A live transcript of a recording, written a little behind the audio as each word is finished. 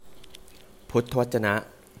พุทธวจนะ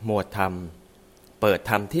หมวดธรรม เปิด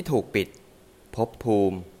ธรรมที่ถูกปิดภพภู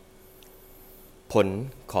มิผล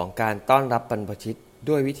ของการต้อนรับบรรพชิต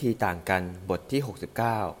ด้วยวิธีต่างกันบทที่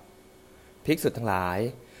69ภิกษุทั้งหลาย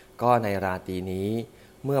ก็ในราตรีนี้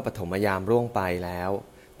เมื่อปฐมยามร่วงไปแล้ว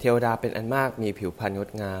เทวดาเป็นอันมากมีผิวพรรณง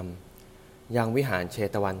ดงามยังวิหารเช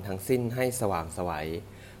ตวันทั้งสิ้นให้สว่างไสว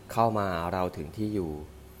เข้ามาเราถึงที่อยู่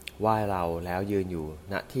ไหว้เราแล้วยืนอยู่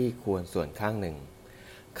ณที่ควรส่วนข้างหนึ่ง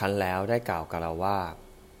คันแล้วได้กล่าวกับเราว่า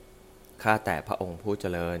ข้าแต่พระองค์ผู้เจ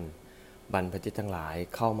ริญบรรพชิตทั้งหลาย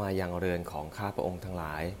เข้ามายังเรือนของข้าพระองค์ทั้งหล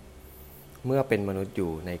ายเมื่อเป็นมนุษย์อ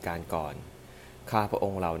ยู่ในการก่อนข้าพระอ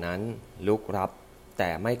งค์เหล่านั้นลุกรับแต่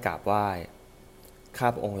ไม่กราบไหว้ข้า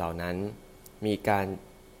พระองค์เหล่านั้นมีการ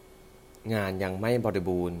งานยังไม่บริ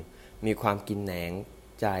บูรณ์มีความกินแหนง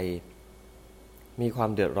ใจมีความ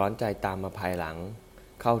เดือดร้อนใจตามมาภายหลัง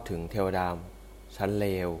เข้าถึงเทวดาชั้นเล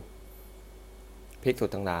วภิกษุ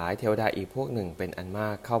ทั้งหลายเทวดาอีกพวกหนึ่งเป็นอันมา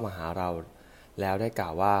กเข้ามาหาเราแล้วได้กล่า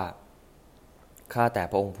วว่าข้าแต่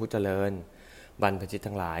พระองค์ผู้เจริญบรรพชิต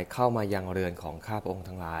ทั้งหลายเข้ามายังเรือนของข้าพระองค์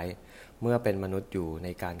ทั้งหลายเมื่อเป็นมนุษย์อยู่ใน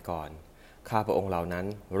การก่อนข้าพระองค์เหล่านั้น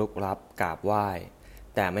รุกรับกราบไหว้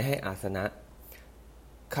แต่ไม่ให้อาสนะ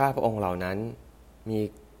ข้าพระองค์เหล่านั้นมี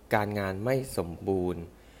การงานไม่สมบูรณ์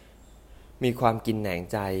มีความกินแหนง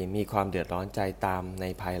ใจมีความเดือดร้อนใจตามใน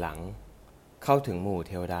ภายหลังเข้าถึงหมู่เ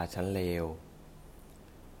ทวดาชั้นเลว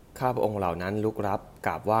ข้าพระองค์เหล่านั้นลุกรับก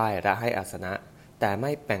ราบไหว้และให้อาสนะแต่ไ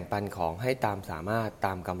ม่แบ่งปันของให้ตามสามารถต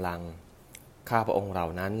ามกำลังข้าพระองค์เหล่า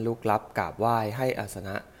นั้นลุกรับกราบไหว้ให้อาสน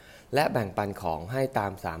ะและแบ่งปันของให้ตา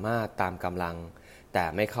มสามารถตามกำลังแต่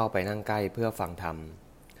ไม่เข้าไปนั่งใกล้เพื่อฟังธรรม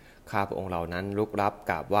ข้าพระองค์เหล่านั้นลุกรับ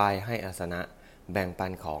กราบไหว้ให้อาสนะแบ่งปั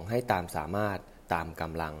นของให้ตามสามารถตามก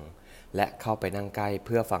ำลังและเข้าไปนั่งใกล้เ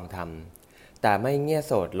พื่อฟังธรรมแต่ไม่เงี่ย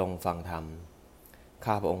โสดลงฟังธรรม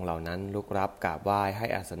ข้าพระองค์เหล่านั้นลุกรับกราบไหว้ให้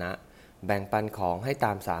อาสนะแบ่งปันของให้ต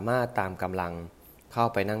ามสามารถตามกำลังเข้า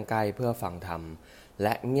ไปนั่งใกล้เพื่อฟังธรรมแล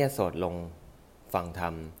ะเงี่ยโสดลงฟังธรร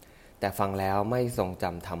มแต่ฟังแล้วไม่ทรงจ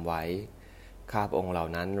ำธรรมไว้ข้าพระองค์เหล่า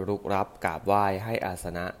นั้นลุกรับกราบไหว้ให้อาส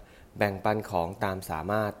นะแบ่งปันของตามสา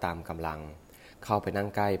มารถตามกำลังเข้าไปนั่ง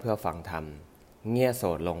ใกล้เพื่อฟังธรรมเงี่ยโส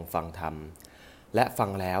ดลงฟังธรรมและฟั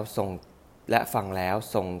งแล้วท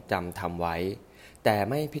รงจำธรรมไว้แต่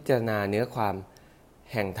ไม่พิจารณาเนื้อความ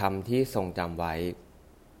แห่งธรรมที่ทรงจำไว้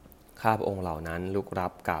ข้าพระองค์เหล่านั้นลุกรั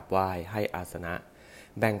บกราบไหว้ให้อาสนะ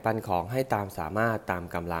แบ่งปันของให้ตามสามารถตาม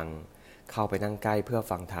กำลังเข้าไปนั่งใกล้เพื่อ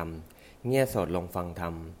ฟังธรรมเงี่ยโสดลงฟังธรร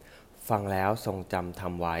มฟังแล้วทรงจำธรร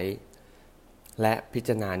มไว้และพิจ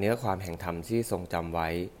ารณาเนื้อความแห่งธรรมที่ทรงจำไว้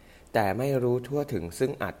แต่ไม่รู้ทั่วถึงซึ่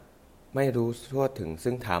งไม่รู้ทั่วถึง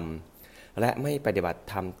ซึ่งธรรมและไม่ปฏิบัติ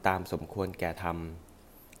ธรรมตามสมควรแก่ธรรม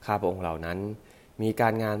ข้าพระองค์เหล่านั้นมีกา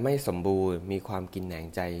รงานไม่สมบูรณ์มีความกินแหนง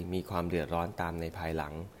ใจมีความเดือดร้อนตามในภายหลั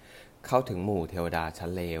งเข้าถึงหมู่เทวดาชั้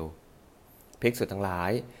นเลวภิกษุทั้งหลา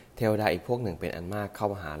ยเทวดาอีกพวกหนึ่งเป็นอันมากเข้า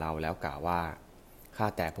มาหาเราแล้วกล่าวว่าข้า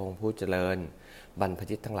แต่พระองค์ผู้เจริญบรรพ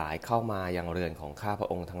ชิตทั้งหลายเข้ามายังเรือนของข้าพระ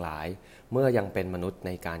องค์ทั้งหลายเมื่อยังเป็นมนุษย์ใ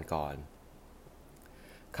นการก่อน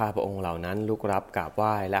ข้าพระองค์เหล่านั้นลุกรับกราบไห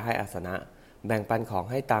ว้และให้อาสนะแบ่งปันของ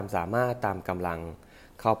ให้ตามสามารถตามกำลัง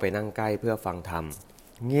เข้าไปนั่งใกล้เพื่อฟังธรรม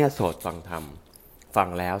เงี่ยโสดฟังธรรมฟัง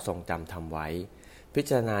แล้วทรงจำธรรมไว้พิ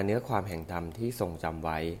จารณาเนื้อความแห่งธรรมที่ทรงจำไ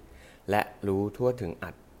ว้และรู้ทั่วถึง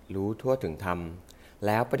รู้ทั่วถึงธรรมแ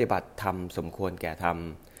ล้วปฏิบัติธรรมสมควรแก่ธรรม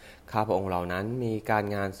ข้าพระองค์เหล่านั้นมีการ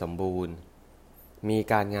งานสมบูรณ์มี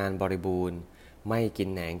การงานบริบูรณ์ไม่กิน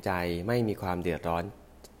แหนงใจไม่มีความเดือดร้อน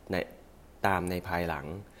ตามในภายหลัง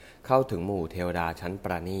เข้าถึงหมู่เทวดาชั้นป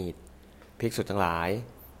ระณีตภิกษุทั้งหลาย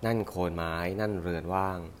นั่นโคนไม้นั่นเรือนว่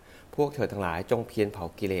างพวกเธอทั้งหลายจงเพียรเผา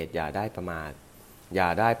กิเลสอย่าได้ประมาทอย่า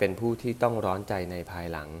ได้เป็นผู้ที่ต้องร้อนใจในภาย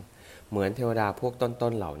หลังเหมือนเทวดาพวกต้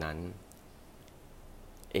นๆเหล่านั้น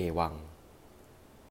เอวัง